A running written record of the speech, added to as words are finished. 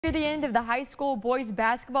Near the end of the high school boys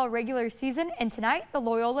basketball regular season, and tonight the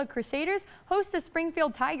Loyola Crusaders host the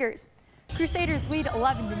Springfield Tigers. Crusaders lead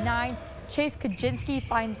 11-9. Chase Kaczynski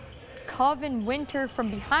finds Coven Winter from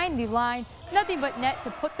behind the line, nothing but net to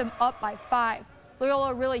put them up by 5.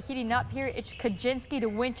 Loyola really heating up here. It's Kaczynski to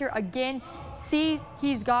Winter again. See,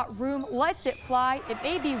 he's got room, lets it fly. It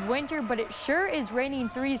may be Winter, but it sure is raining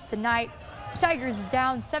threes tonight. Tigers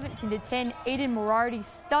down 17-10. Aiden Morardi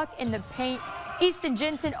stuck in the paint. Easton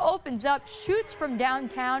Jensen opens up, shoots from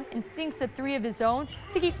downtown, and sinks a three of his own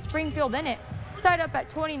to keep Springfield in it. Tied up at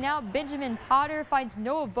 20 now, Benjamin Potter finds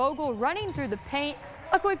Noah Vogel running through the paint.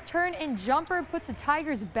 A quick turn and jumper puts the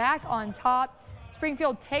Tigers back on top.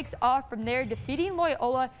 Springfield takes off from there, defeating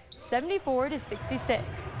Loyola 74-66.